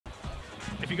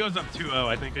he goes up 2-0,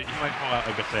 I think that he might pull out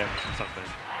like a Samus or something.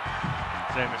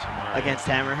 Samus or Mario. Against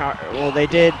Hammerheart. Well, they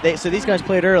did. So these guys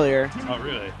played earlier. Oh,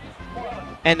 really?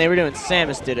 And they were doing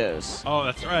Samus Dittos. Oh,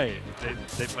 that's right.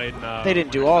 They played in... they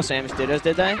didn't do all Samus Dittos,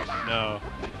 did they? No.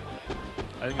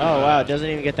 Oh, wow. Doesn't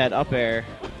even get that up air.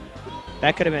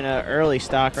 That could have been an early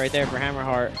stock right there for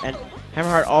Hammerheart. And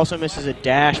Hammerheart also misses a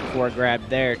dash before a grab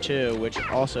there, too, which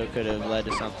also could have led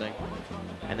to something.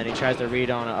 And then he tries to read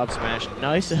on an up smash.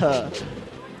 Nice.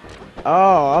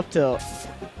 Oh, up tilt.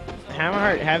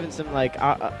 Hammerheart having some, like,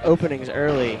 openings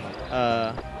early.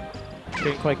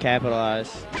 Didn't quite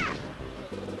capitalize.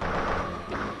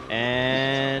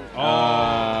 And,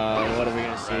 what are we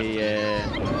going to see?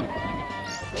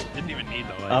 Didn't even need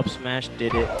the light. Up smash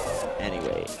did it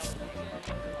anyway.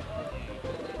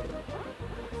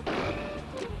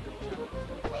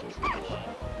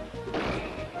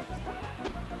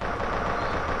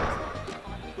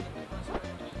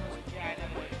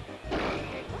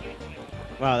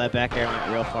 Wow, that back air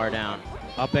went real far down.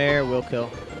 Up air, will kill.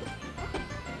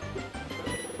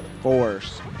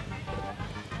 Force.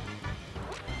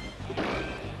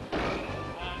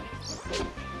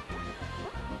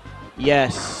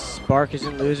 Yes, Bark is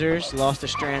in losers, lost to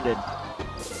Stranded.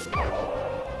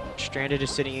 Stranded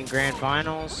is sitting in grand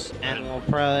finals, and we'll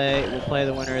play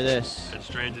the winner of this. And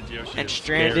Stranded Yoshi. And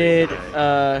Stranded,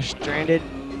 Stranded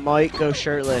might go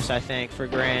shirtless, I think, for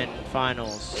grand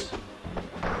finals,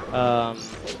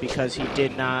 because he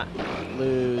did not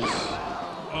lose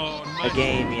a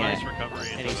game yet. Nice recovery.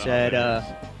 And he said,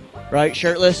 right,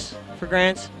 shirtless for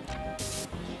grands.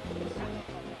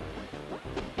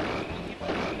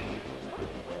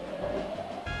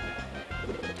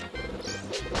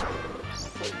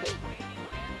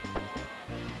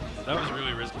 That was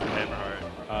really risky for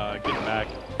Hammerheart. Getting back.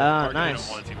 Nice.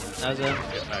 That was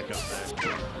get back up there.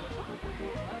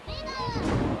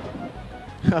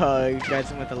 Oh, he got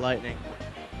him with the lightning.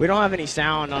 We don't have any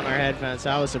sound on our headphones, so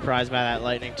I was surprised by that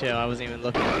lightning too. I wasn't even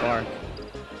looking at Bark.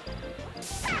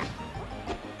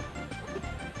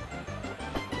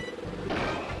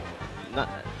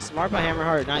 Smart by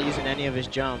Hammerheart, not using any of his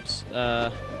jumps.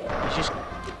 Bark's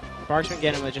been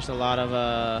getting him with just a lot of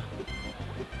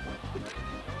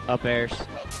up airs.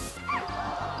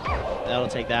 That'll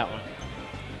take that one.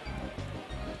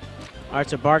 All right,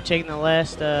 so Bark taking the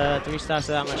last 3 stocks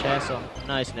without much hassle.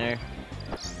 Nice nair.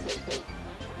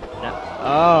 No.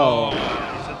 Oh. He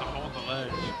said to hold the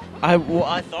ledge.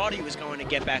 I thought he was going to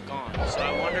get back on.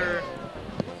 So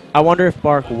I wonder if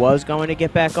Bark was going to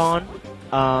get back on.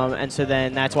 And so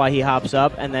then that's why he hops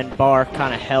up, and then Bark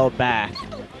kind of held back,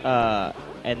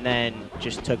 and then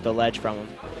just took the ledge from him.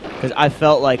 Because I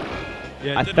felt like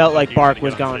Bark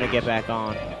was going to get back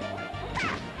on.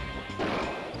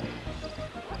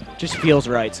 Just feels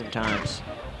right sometimes.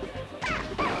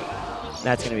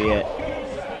 That's going to be it.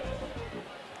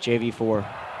 JV4.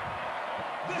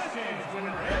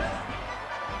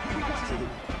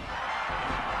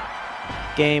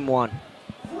 Game one.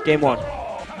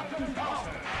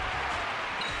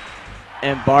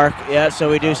 And Bark, yeah, so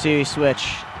we do see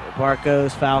switch. Bark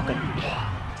goes Falcon.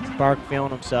 Bark feeling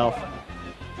himself.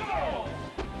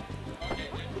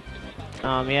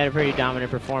 He had a pretty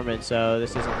dominant performance, so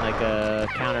this isn't like a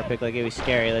counter pick like it was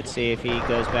scary. Let's see if he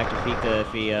goes back to Pika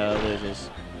if he loses.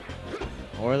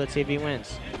 Or let's see if he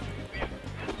wins.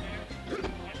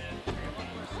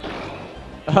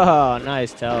 Oh,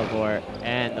 nice teleport.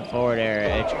 And the forward air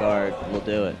edge guard will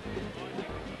do it.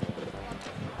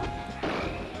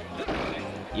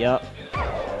 Yep.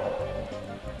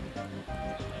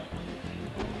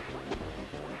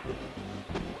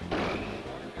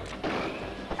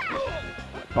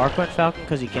 Bark went Falcon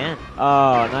because he can.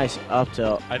 Oh, nice up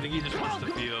tilt. I think he just wants to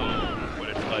feel what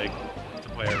it's like to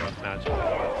play a rough match.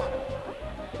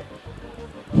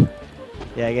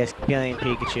 Yeah, I guess feeling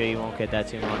Pikachu, you won't get that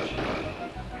too much.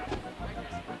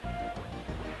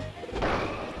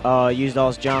 Oh, used all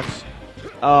his jumps.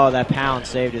 Oh, that pound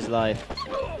saved his life.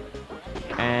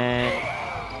 And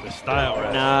the style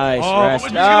rest. Nice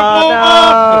rest.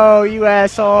 Oh, no, you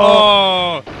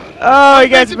asshole. Oh, he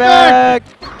gets back.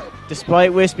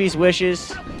 Despite Wispy's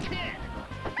wishes.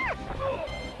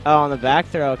 Oh, on the back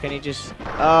throw, can he just...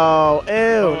 Oh,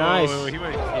 ew, nice.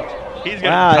 He's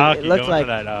got cocky going like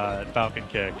for that Falcon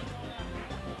kick.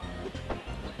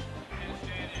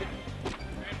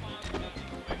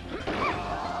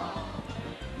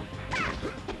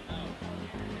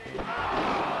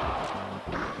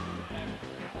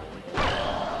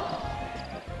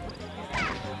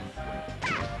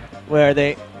 Where are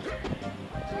they?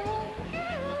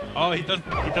 Oh, he does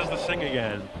the sing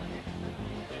again.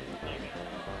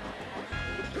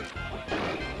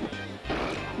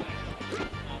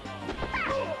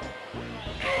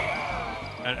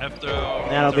 And F throw.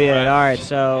 That'll be it. All right,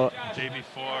 so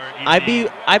JB4.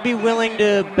 I'd be willing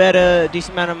to bet a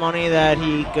decent amount of money that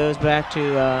he goes back to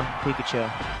Pikachu.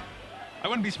 I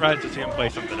wouldn't be surprised to see him play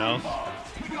something else.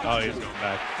 Oh, he's going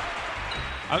back.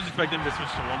 I was expecting him to switch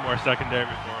to one more secondary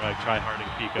before like try harding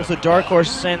Pika. Well, so Darkhorse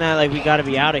is saying that like we got to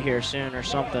be out of here soon or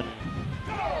something.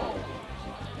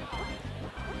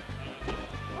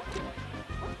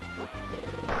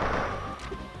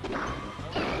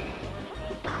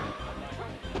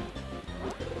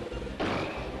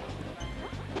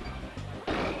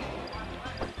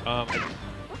 I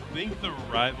think the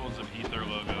Rivals of Ether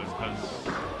logos, because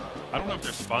I don't know if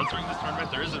they're sponsoring this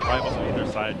tournament. There is a Rivals of Ether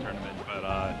side tournament, but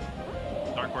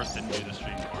Darkhorse didn't do the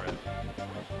stream for it.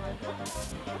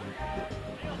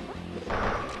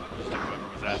 Just like whoever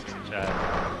was asking in chat.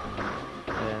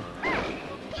 Yeah.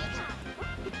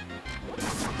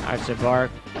 All right, so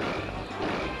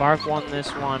Bark won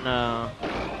this one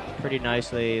pretty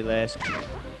nicely last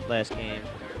game.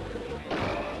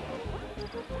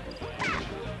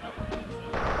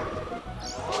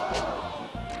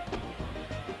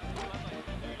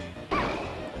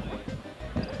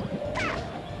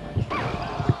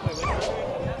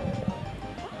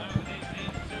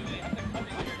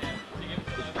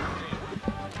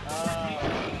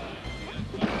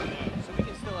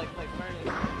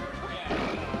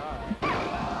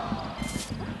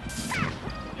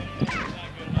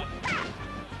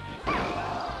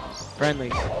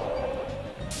 Friendlies.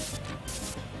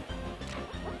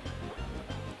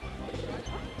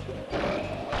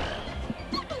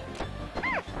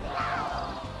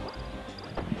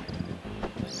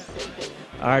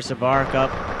 All right, so Bark up.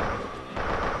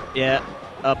 Yeah,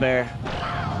 up air.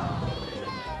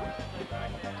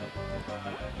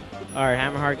 All right,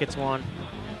 Hammerheart gets one.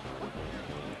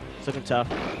 It's looking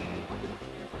tough.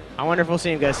 I wonder if we'll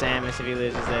see him go Samus if he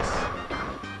loses this.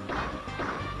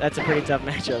 That's a pretty tough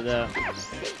matchup, though.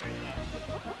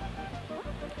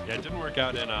 Yeah, it didn't work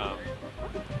out in.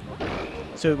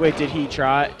 So wait,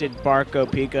 did Bark go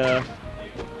Pika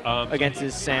against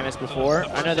his Samus before?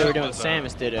 I know they were doing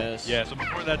Samus Dittos. Yeah, so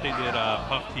before that they did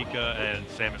Puff Pika and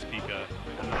Samus Pika,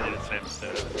 and then they did Samus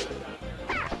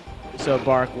Dittos. So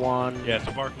Bark won. Yeah,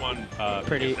 so Bark won.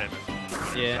 Pretty.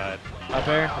 Samus Yeah. Up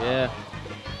air. Yeah.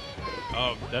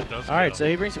 Oh, that does. All right, so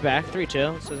he brings it back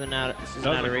 3-2. This isn't out. This isn't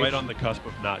out of reach. Right on the cusp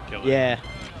of not killing. Yeah.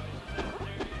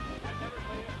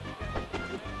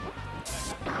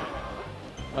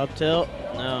 Up tilt?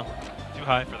 No. Too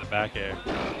high for the back air.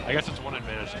 I guess it's one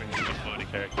advantage being such a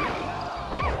floaty character.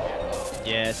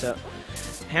 Yeah, so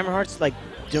Hammerheart's like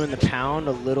doing the pound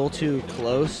a little too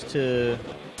close to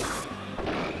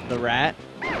the rat.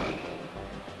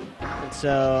 And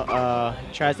so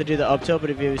he tries to do the up tilt, but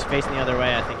if he was facing the other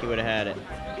way, I think he would have had it.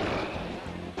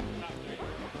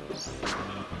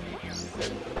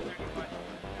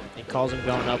 He calls him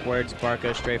going upwards. Bark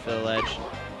goes straight for the ledge.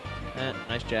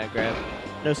 Nice jab grab.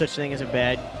 No such thing as a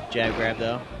bad jab grab,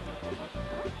 though.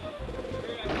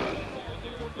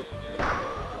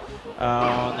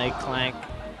 Oh, and they clank,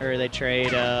 or they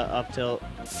trade up tilt.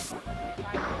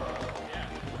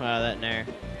 Wow, that nair.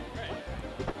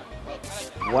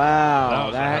 Wow,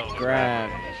 that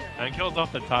grab. And kills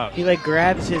off the top. He like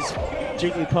grabs his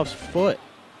Jigglypuff's foot.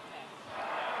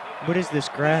 What is this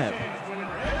grab?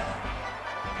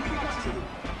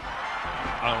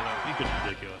 I don't know. Pika's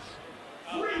ridiculous.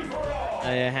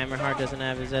 Yeah, Hammerheart doesn't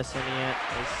have his SN yet.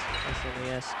 His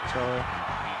SNES controller.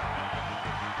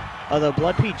 Although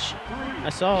Blood Peach, I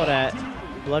saw it at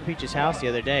Blood Peach's house the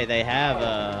other day. They have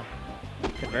a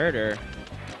converter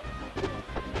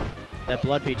that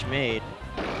Blood Peach made.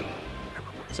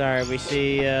 Sorry, we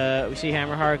see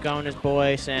Hammerheart going his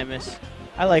boy Samus.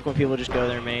 I like when people just go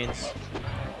their mains.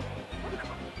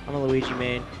 I'm a Luigi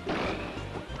main.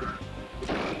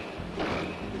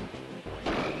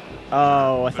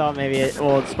 Oh, I thought maybe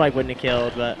well, Spike wouldn't have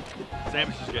killed, but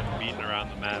Samus is getting beaten around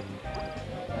the map.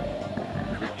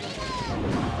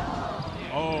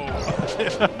 Oh,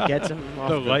 gets him off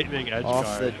the lightning edge off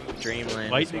guard. the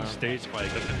Dreamland. Lightning stage spike.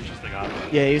 That's an interesting option.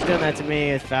 Yeah, he was doing that to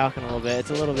me with Falcon a little bit. It's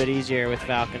a little bit easier with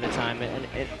Falcon to time it,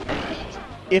 and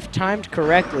if timed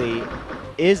correctly,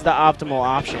 is the optimal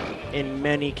option in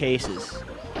many cases.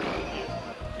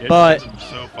 It but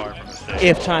so far from the stage.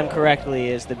 If timed correctly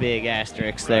is the big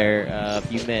asterisk there.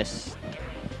 If you miss,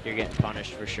 you're getting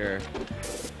punished for sure.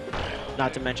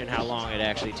 Not to mention how long it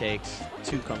actually takes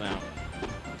to come out.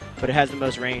 But it has the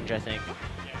most range, I think.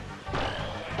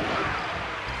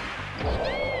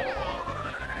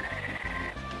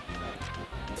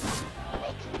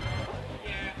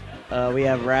 We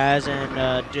have Raz and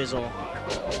Jizzle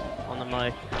on the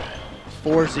mic.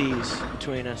 4 Zs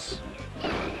between us.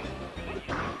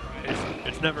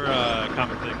 It's never a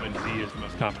common thing when Z is the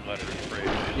most common letter in the phrase.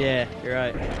 Yeah, you're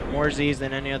right. More Z's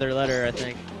than any other letter, I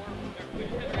think.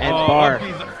 And oh, bar.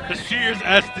 The Shears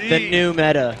SD. The new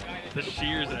meta. The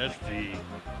Shears SD.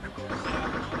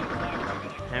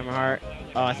 Hammerheart.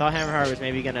 Oh, I thought Hammerheart was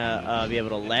maybe going to be able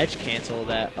to ledge cancel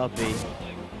that up B.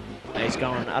 He's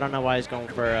going, I don't know why he's going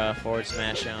for a forward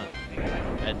smash on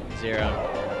at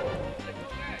 0.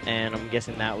 And I'm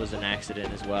guessing that was an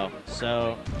accident as well.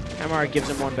 So Hammerheart gives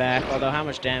him one back, although how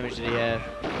much damage did he have?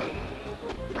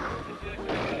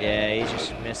 Yeah, he's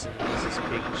just missing. This is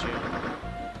Pikachu.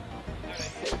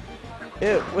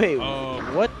 Ew, wait,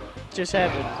 what just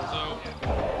happened? So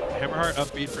Hammerheart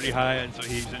upbeat pretty high, and so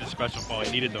he's in a special ball.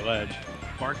 He needed the ledge.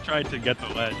 Bark tried to get the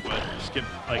ledge, but skipped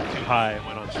like too high and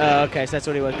went on straight. Oh, okay, so that's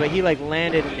what he was. But he like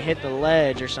landed and hit the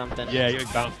ledge or something. Yeah, he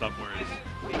like bounced upwards.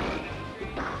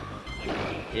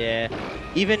 Yeah.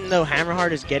 Even though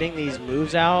Hammerheart is getting these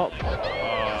moves out,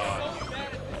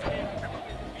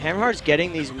 Hammerheart's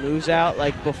getting these moves out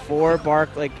like before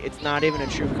Bark, like it's not even a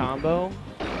true combo,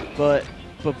 but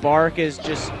Bark is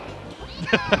just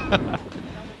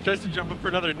tries to jump up for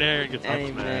another nair and gets up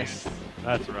smashed. missed.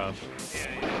 That's rough.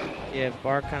 Yeah,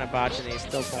 Bark kind of botching it. He's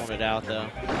still pulling it out though.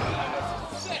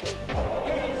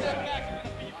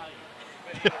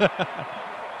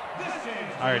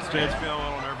 All right, Strand's feeling a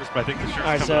little nervous, but I think the shirt's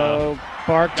coming off. So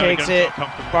Bark takes it.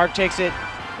 Bark takes it.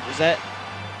 Is that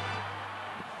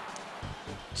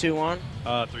 2-1?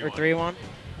 3-1. Or 3-1?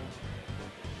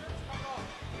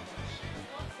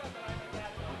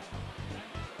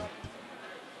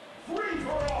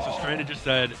 So Stranded just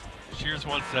said, Shears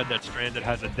once said that Stranded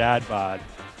has a dad bod.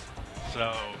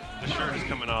 So the shirt is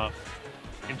coming off.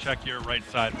 You can check your right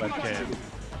side webcam.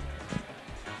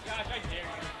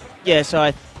 Yeah, so I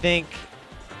think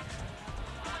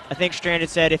Stranded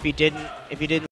said if he didn't